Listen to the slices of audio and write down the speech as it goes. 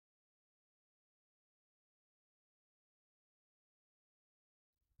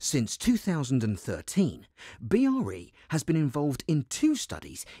Since 2013, BRE has been involved in two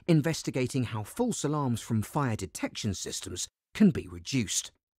studies investigating how false alarms from fire detection systems can be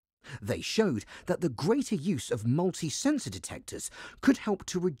reduced. They showed that the greater use of multi-sensor detectors could help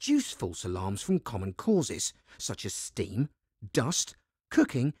to reduce false alarms from common causes, such as steam, dust,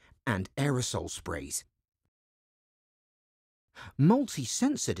 cooking, and aerosol sprays.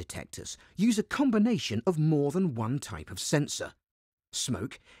 Multi-sensor detectors use a combination of more than one type of sensor,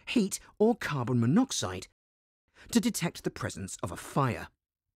 smoke, heat, or carbon monoxide, to detect the presence of a fire.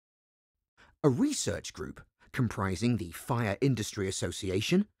 A research group comprising the Fire Industry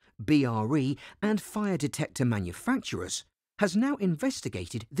Association, BRE, and fire detector manufacturers has now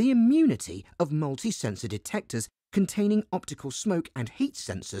investigated the immunity of multi-sensor detectors containing optical smoke and heat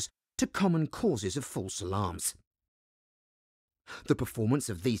sensors to common causes of false alarms. The performance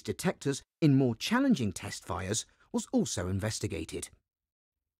of these detectors in more challenging test fires was also investigated.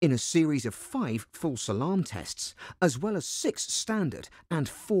 In a series of 5 false alarm tests, as well as 6 standard and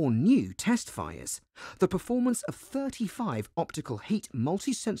 4 new test fires, the performance of 35 optical heat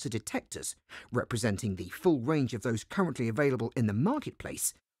multi-sensor detectors, representing the full range of those currently available in the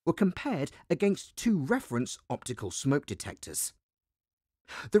marketplace, were compared against 2 reference optical smoke detectors.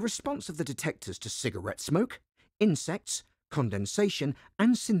 The response of the detectors to cigarette smoke, insects, condensation,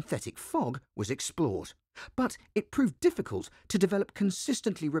 and synthetic fog was explored, but it proved difficult to develop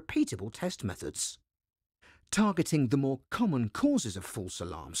consistently repeatable test methods. Targeting the more common causes of false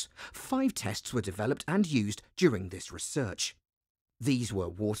alarms, 5 tests were developed and used during this research. These were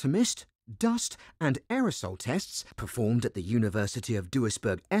water mist, dust, and aerosol tests performed at the University of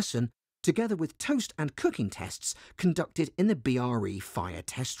Duisburg-Essen, together with toast and cooking tests conducted in the BRE fire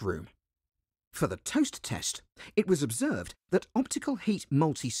test room. For the toast test, it was observed that optical heat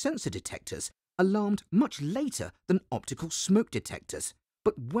multi-sensor detectors alarmed much later than optical smoke detectors,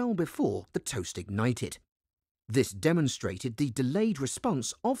 but well before the toast ignited. This demonstrated the delayed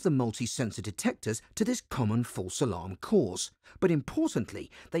response of the multi-sensor detectors to this common false alarm cause, but importantly,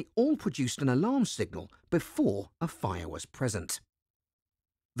 they all produced an alarm signal before a fire was present.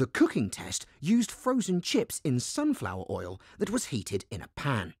 The cooking test used frozen chips in sunflower oil that was heated in a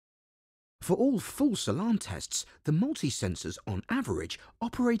pan. For all false alarm tests, the multi-sensors on average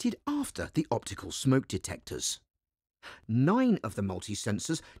operated after the optical smoke detectors. 9 of the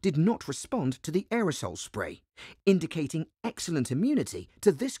multi-sensors did not respond to the aerosol spray, indicating excellent immunity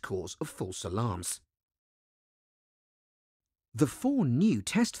to this cause of false alarms. The 4 new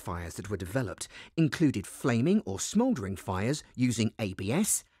test fires that were developed included flaming or smouldering fires using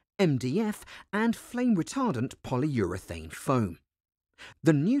ABS, MDF, and flame-retardant polyurethane foam.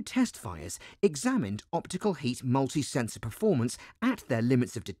 The new test fires examined optical heat multi-sensor performance at their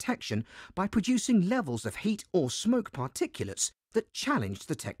limits of detection by producing levels of heat or smoke particulates that challenged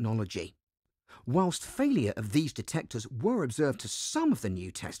the technology. Whilst failure of these detectors were observed to some of the new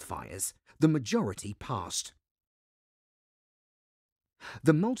test fires, the majority passed.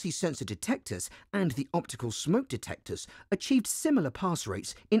 The multi-sensor detectors and the optical smoke detectors achieved similar pass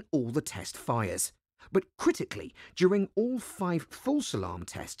rates in all the test fires. But critically, during all 5 false alarm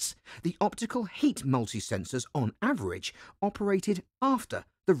tests, the optical heat multi-sensors on average operated after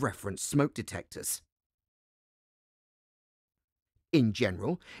the reference smoke detectors. In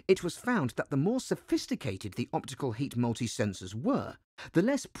general, it was found that the more sophisticated the optical heat multi-sensors were, the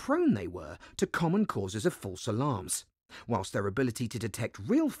less prone they were to common causes of false alarms, whilst their ability to detect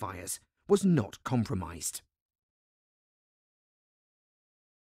real fires was not compromised.